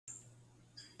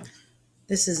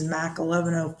This is MAC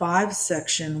 1105,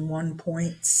 section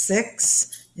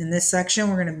 1.6. In this section,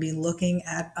 we're going to be looking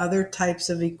at other types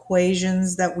of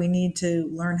equations that we need to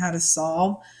learn how to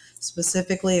solve,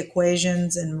 specifically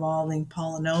equations involving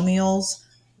polynomials,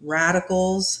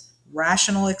 radicals,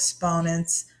 rational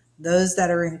exponents, those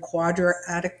that are in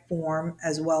quadratic form,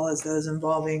 as well as those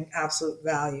involving absolute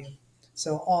value.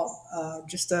 So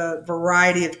just a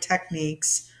variety of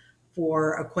techniques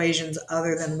for equations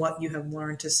other than what you have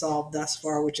learned to solve thus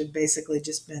far, which have basically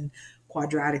just been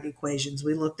quadratic equations.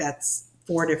 We looked at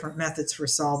 4 different methods for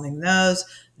solving those.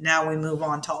 Now we move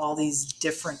on to all these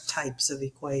different types of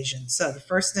equations. So the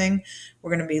first thing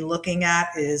we're going to be looking at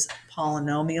is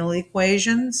polynomial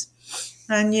equations.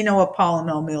 And you know what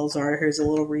polynomials are. Here's a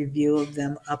little review of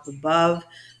them up above.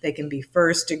 They can be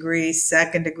first degree,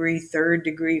 second degree, third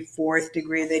degree, fourth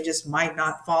degree. They just might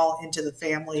not fall into the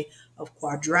family of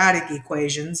quadratic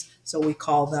equations, so we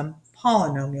call them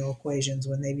polynomial equations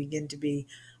when they begin to be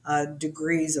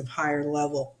degrees of higher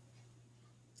level.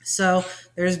 So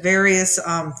there's various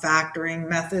factoring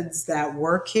methods that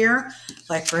work here.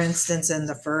 Like for instance, in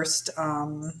the first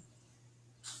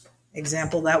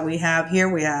example that we have here,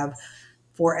 we have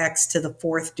 4x to the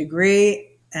 4th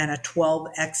degree and a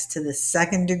 12x to the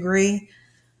 2nd degree.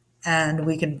 And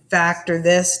we can factor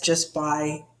this just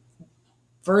by,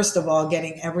 first of all,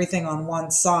 getting everything on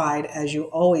one side, as you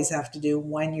always have to do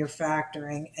when you're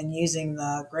factoring, and using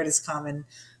the greatest common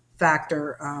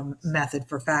factor method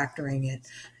for factoring it.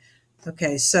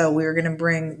 Okay, so we're going to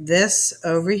bring this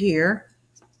over here.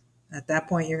 At that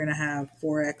point, you're going to have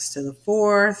 4x to the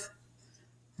 4th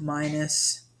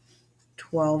minus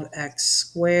 12x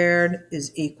squared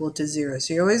is equal to 0.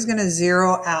 So you're always going to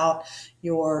zero out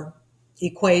your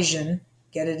equation,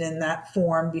 get it in that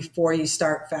form before you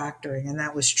start factoring. And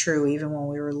that was true even when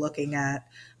we were looking at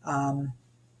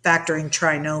factoring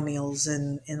trinomials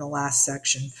in the last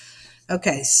section.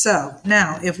 Okay, so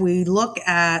now if we look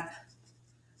at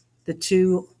the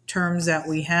 2 terms that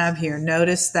we have here,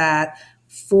 notice that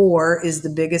 4 is the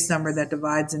biggest number that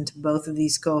divides into both of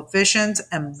these coefficients,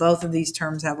 and both of these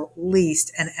terms have at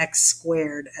least an x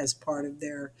squared as part of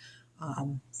their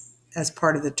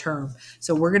the term.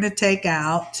 So we're going to take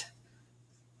out,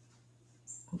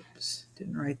 oops,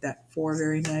 didn't write that 4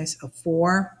 very nice, a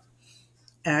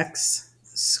 4x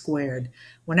squared.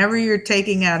 Whenever you're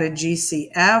taking out a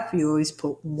GCF, you always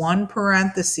put 1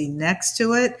 parenthesis next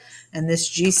to it, and this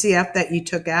GCF that you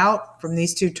took out from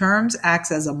these 2 terms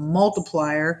acts as a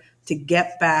multiplier to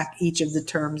get back each of the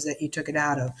terms that you took it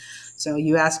out of. So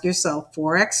you ask yourself,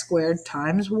 4x squared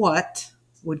times what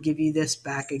would give you this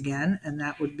back again? And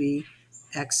that would be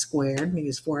x squared,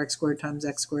 because 4x squared times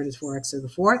x squared is 4x to the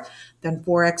 4th. Then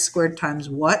 4x squared times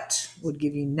what would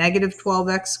give you negative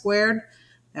 12x squared.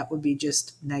 That would be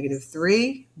just negative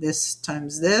 3. This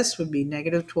times this would be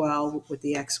negative 12 with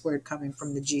the x squared coming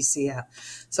from the GCF.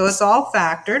 So it's all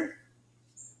factored.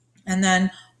 And then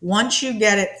once you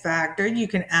get it factored, you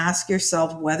can ask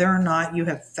yourself whether or not you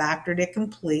have factored it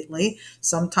completely.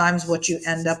 Sometimes what you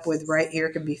end up with right here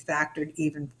can be factored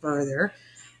even further.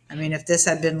 I mean, if this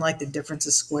had been like the difference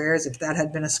of squares, if that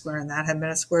had been a square and that had been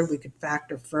a square, we could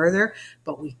factor further,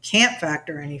 but we can't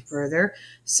factor any further.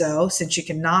 So since you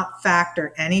cannot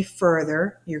factor any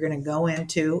further, you're going to go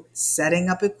into setting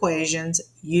up equations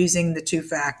using the 2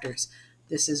 factors.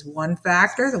 This is one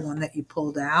factor, the one that you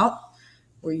pulled out.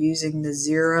 We're using the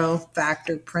 0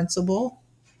 factor principle,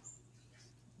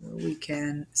 where we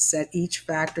can set each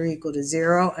factor equal to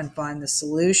 0 and find the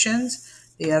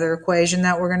solutions. The other equation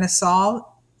that we're going to solve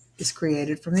is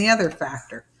created from the other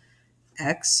factor,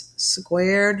 x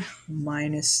squared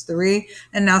minus 3.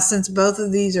 And now since both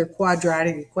of these are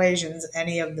quadratic equations,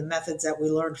 any of the methods that we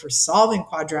learned for solving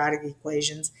quadratic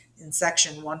equations in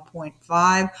section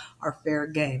 1.5 are fair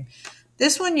game.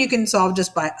 This one you can solve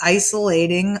just by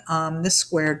isolating the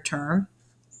squared term.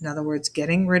 In other words,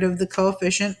 getting rid of the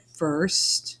coefficient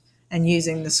first and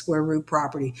using the square root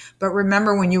property. But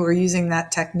remember when you were using that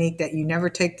technique that you never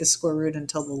take the square root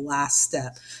until the last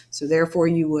step. So therefore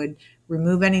you would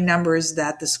remove any numbers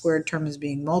that the squared term is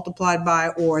being multiplied by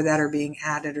or that are being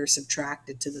added or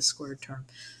subtracted to the squared term.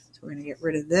 So we're going to get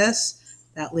rid of this.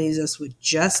 That leaves us with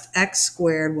just x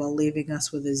squared while leaving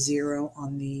us with a 0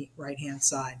 on the right-hand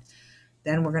side.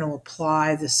 Then we're going to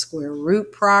apply the square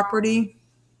root property.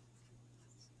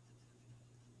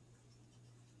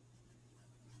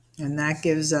 And that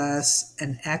gives us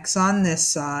an x on this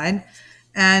side.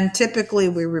 And typically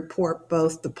we report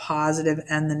both the positive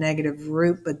and the negative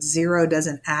root, but 0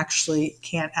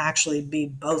 can't actually be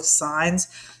both signs.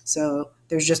 So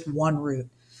there's just one root.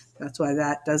 That's why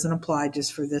that doesn't apply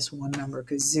just for this one number,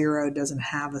 because 0 doesn't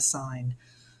have a sign.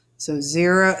 So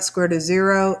 0, square root of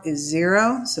 0 is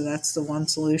 0. So that's the one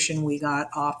solution we got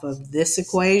off of this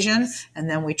equation. And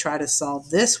then we try to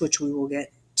solve this, which we will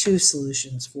get 2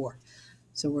 solutions for.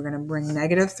 So we're going to bring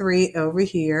negative 3 over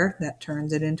here. That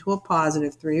turns it into a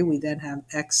positive 3. We then have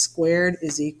x squared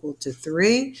is equal to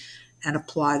 3 and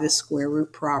apply the square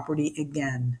root property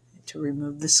again. To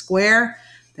remove the square,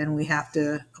 then we have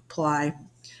to apply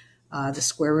the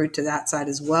square root to that side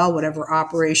as well. Whatever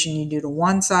operation you do to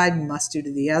one side, you must do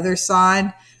to the other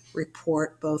side.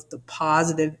 Report both the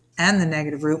positive and the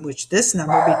negative root, which this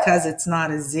number, because it's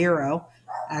not a 0,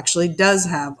 actually does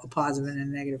have a positive and a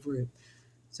negative root.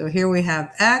 So here we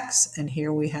have x, and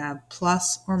here we have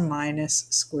plus or minus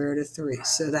square root of 3.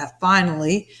 So that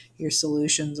finally, your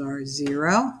solutions are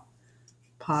 0,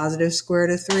 positive square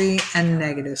root of 3, and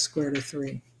negative square root of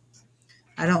 3.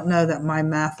 I don't know that my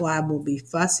math lab will be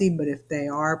fussy, but if they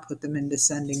are, put them in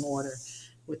descending order,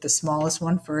 with the smallest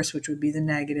one first, which would be the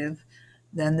negative,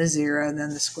 then the 0, then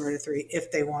the square root of 3,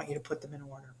 if they want you to put them in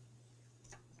order.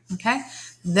 Okay,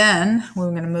 then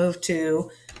we're going to move to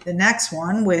the next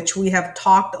one, which we have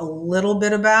talked a little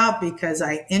bit about because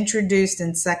I introduced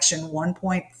in section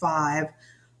 1.5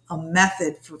 a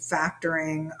method for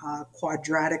factoring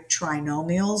quadratic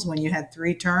trinomials when you had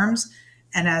 3 terms.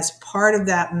 And as part of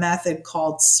that method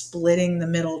called splitting the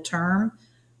middle term,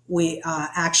 we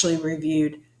actually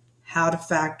reviewed how to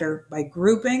factor by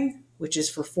grouping, which is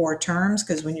for 4 terms,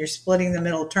 because when you're splitting the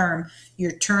middle term,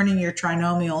 you're turning your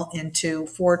trinomial into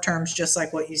 4 terms, just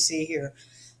like what you see here.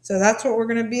 So that's what we're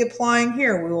going to be applying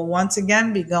here. We will once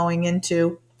again be going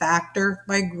into factor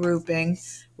by grouping,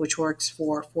 which works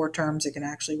for 4 terms. It can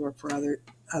actually work for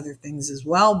other things as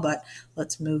well, but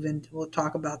let's move into, we'll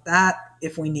talk about that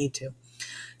if we need to.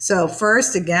 So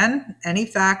first, again, any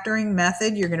factoring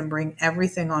method, you're going to bring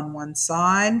everything on one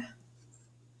side.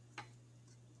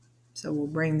 So we'll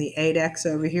bring the 8x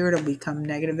over here. It'll become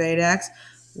negative 8x.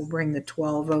 We'll bring the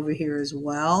 12 over here as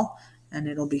well, and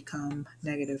it'll become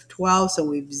negative 12. So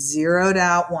we've zeroed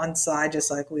out one side, just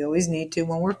like we always need to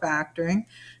when we're factoring.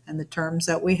 And the terms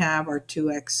that we have are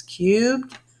 2x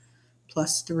cubed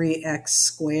plus 3x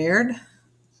squared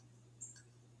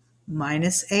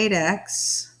minus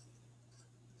 8x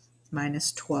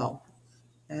minus 12.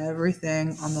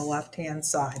 Everything on the left-hand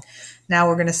side. Now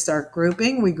we're going to start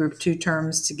grouping. We group 2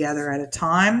 terms together at a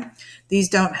time. These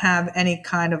don't have any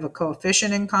kind of a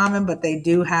coefficient in common, but they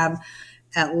do have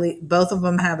at least, both of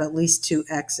them have at least 2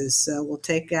 x's. So we'll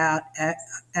take out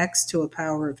x to a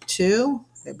power of 2.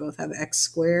 They both have x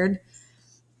squared.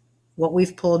 What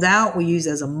we've pulled out, we use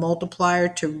as a multiplier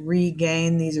to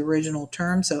regain these original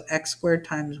terms. So x squared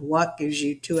times what gives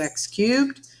you 2x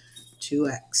cubed?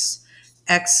 2x.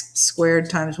 X squared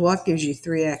times what gives you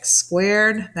 3x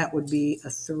squared? That would be a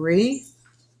 3.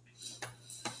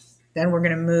 Then we're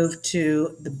going to move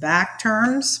to the back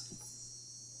terms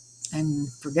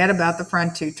and forget about the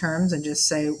front 2 terms and just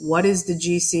say, what is the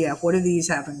GCF? What do these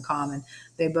have in common?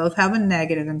 They both have a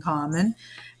negative in common.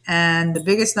 And the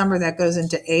biggest number that goes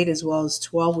into 8 as well as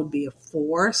 12 would be a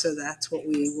 4. So that's what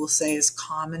we will say is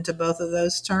common to both of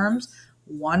those terms.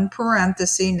 1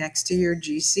 parenthesis next to your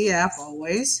GCF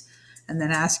always. And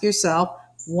then ask yourself,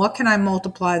 what can I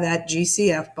multiply that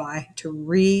GCF by to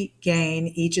regain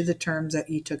each of the terms that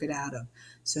you took it out of?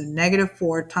 So negative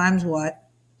 4 times what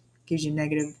gives you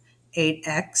negative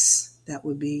 8x? That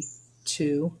would be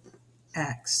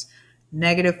 2x.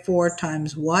 Negative 4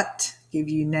 times what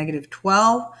gives you negative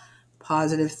 12?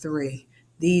 Positive 3.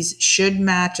 These should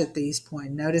match at these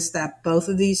points. Notice that both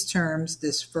of these terms,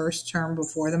 this first term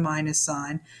before the minus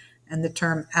sign and the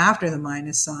term after the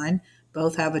minus sign,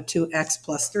 both have a 2x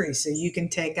plus 3. So you can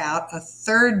take out a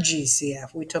third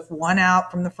GCF. We took one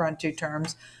out from the front 2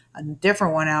 terms, a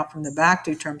different one out from the back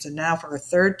 2 terms, and now for a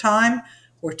third time,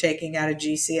 we're taking out a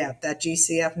GCF. That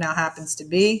GCF now happens to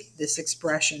be this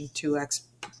expression, 2x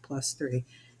plus 3.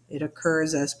 It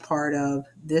occurs as part of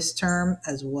this term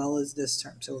as well as this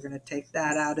term. So we're going to take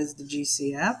that out as the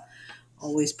GCF.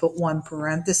 Always put 1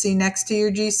 parenthesis next to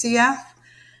your GCF.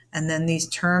 And then these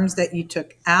terms that you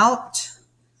took out,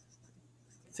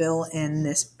 fill in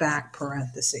this back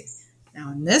parenthesis.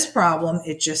 Now in this problem,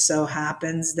 it just so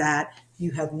happens that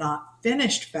you have not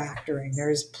finished factoring.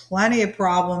 There's plenty of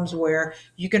problems where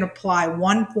you can apply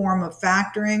one form of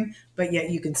factoring, but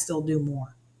yet you can still do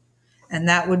more. And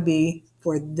that would be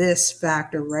for this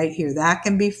factor right here. That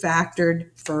can be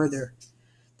factored further.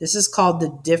 This is called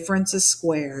the difference of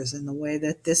squares. And the way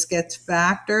that this gets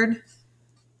factored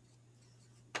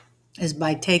is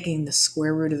by taking the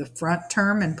square root of the front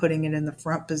term and putting it in the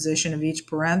front position of each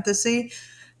parenthesis,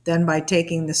 then by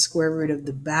taking the square root of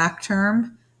the back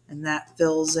term and that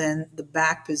fills in the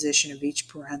back position of each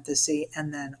parenthesis,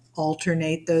 and then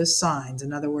alternate those signs.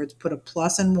 In other words, put a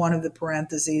plus in one of the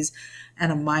parentheses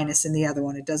and a minus in the other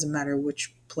one. It doesn't matter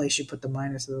which place you put the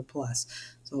minus or the plus.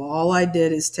 So all I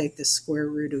did is take the square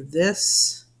root of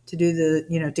this to do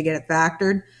the, to get it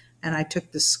factored, and I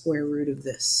took the square root of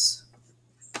this.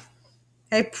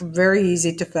 Okay, very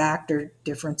easy to factor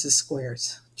difference of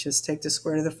squares. Just take the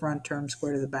square to the front term,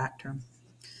 square to the back term,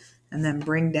 and then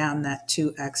bring down that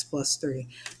 2x plus 3.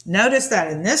 Notice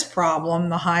that in this problem,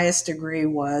 the highest degree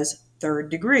was third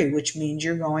degree, which means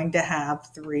you're going to have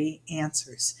 3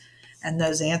 answers. And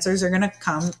those answers are going to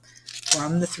come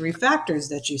from the 3 factors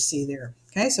that you see there.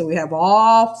 Okay, so we have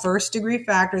all first degree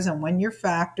factors, and when your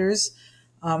factors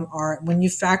when you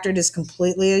factored as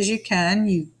completely as you can,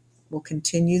 you will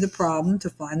continue the problem to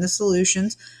find the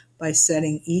solutions by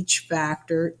setting each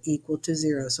factor equal to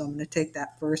 0. So I'm going to take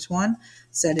that first one,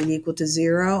 set it equal to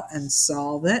 0, and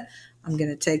solve it. I'm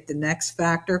going to take the next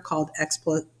factor called x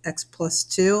plus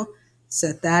 2,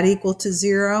 set that equal to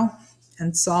 0,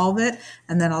 and solve it.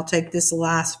 And then I'll take this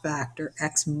last factor,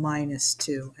 x minus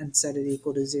 2, and set it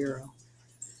equal to 0,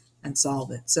 and solve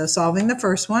it. So solving the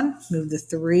first one, move the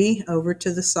 3 over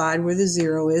to the side where the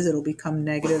 0 is. It'll become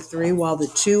 -3, while the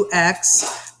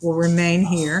 2x will remain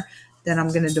here. Then I'm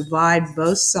going to divide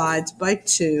both sides by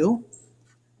 2,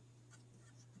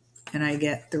 and I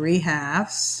get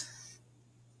 3/2.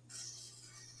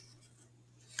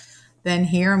 Then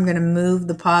here I'm going to move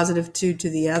the positive 2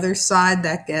 to the other side.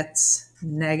 That gets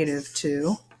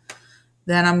 -2.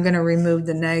 Then I'm going to remove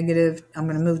the negative. I'm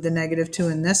going to move the -2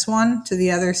 in this one to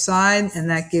the other side, and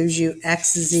that gives you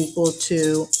x is equal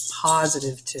to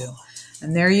 +2.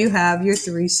 And there you have your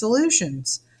 3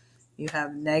 solutions. You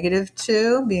have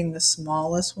 -2 being the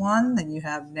smallest one, then you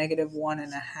have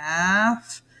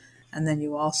 -1.5, and then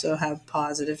you also have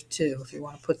 +2 if you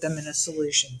want to put them in a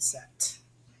solution set.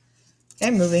 Okay,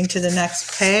 moving to the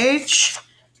next page,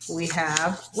 we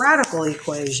have radical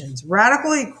equations.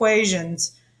 Radical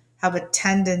equations have a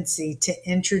tendency to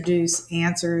introduce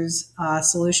answers,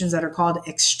 solutions that are called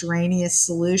extraneous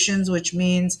solutions, which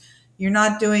means you're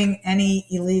not doing any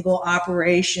illegal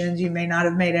operations. You may not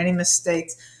have made any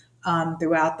mistakes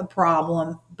throughout the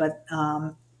problem, but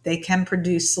they can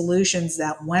produce solutions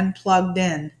that when plugged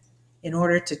in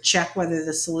order to check whether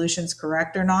the solution's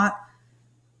correct or not,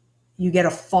 you get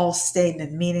a false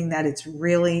statement, meaning that it's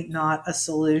really not a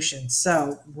solution.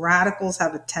 So radicals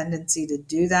have a tendency to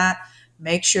do that.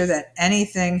 Make sure that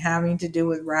anything having to do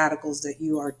with radicals that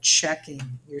you are checking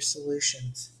your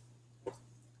solutions.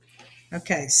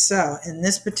 Okay, so in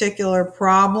this particular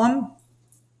problem,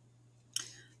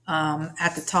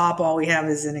 at the top, all we have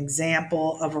is an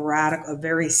example of a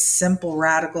very simple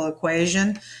radical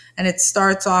equation, and it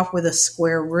starts off with a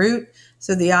square root.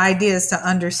 So the idea is to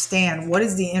understand what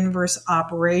is the inverse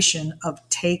operation of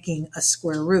taking a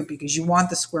square root, because you want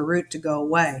the square root to go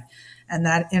away, and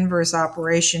that inverse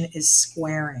operation is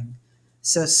squaring.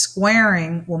 So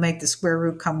squaring will make the square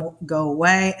root go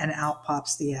away, and out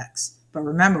pops the x. But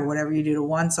remember, whatever you do to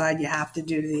one side, you have to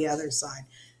do to the other side.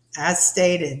 As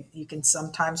stated, you can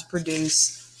sometimes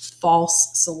produce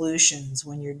false solutions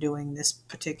when you're doing this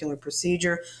particular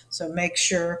procedure, so make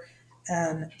sure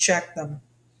and check them.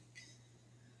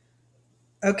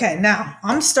 Okay, now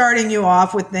I'm starting you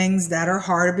off with things that are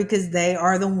harder because they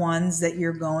are the ones that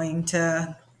you're going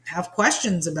to have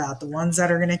questions about, the ones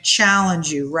that are going to challenge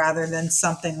you rather than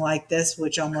something like this,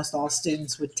 which almost all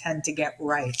students would tend to get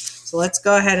right. So let's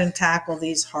go ahead and tackle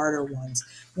these harder ones.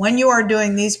 When you are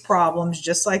doing these problems,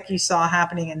 just like you saw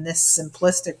happening in this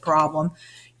simplistic problem,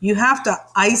 you have to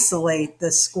isolate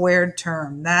the squared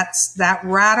term. That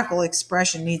radical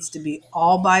expression needs to be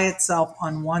all by itself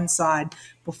on one side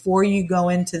before you go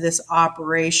into this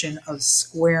operation of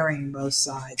squaring both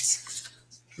sides.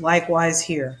 Likewise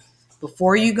here.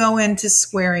 Before you go into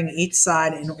squaring each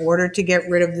side, in order to get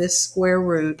rid of this square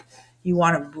root, you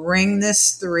want to bring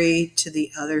this 3 to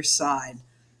the other side,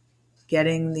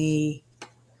 getting the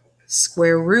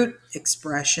square root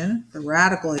expression, the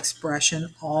radical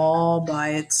expression, all by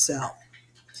itself.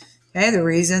 Okay, the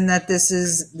reason that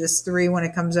this 3 when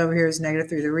it comes over here is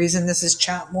 -3, the reason this is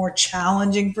more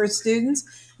challenging for students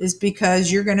is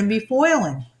because you're going to be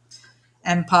foiling.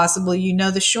 And possibly you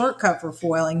know the shortcut for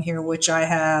foiling here, which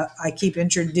I keep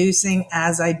introducing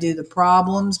as I do the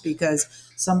problems, because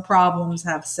some problems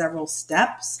have several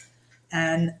steps,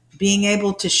 and being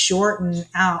able to shorten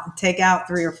out and take out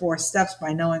 3 or 4 steps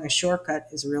by knowing a shortcut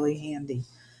is really handy.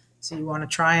 So you want to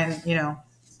try and,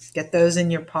 get those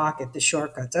in your pocket, the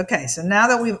shortcuts. Okay, so now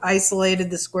that we've isolated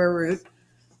the square root,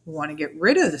 we want to get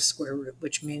rid of the square root,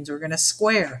 which means we're going to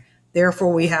square.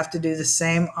 Therefore, we have to do the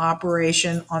same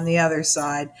operation on the other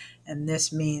side, and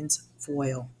this means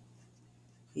FOIL.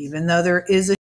 Even though there is a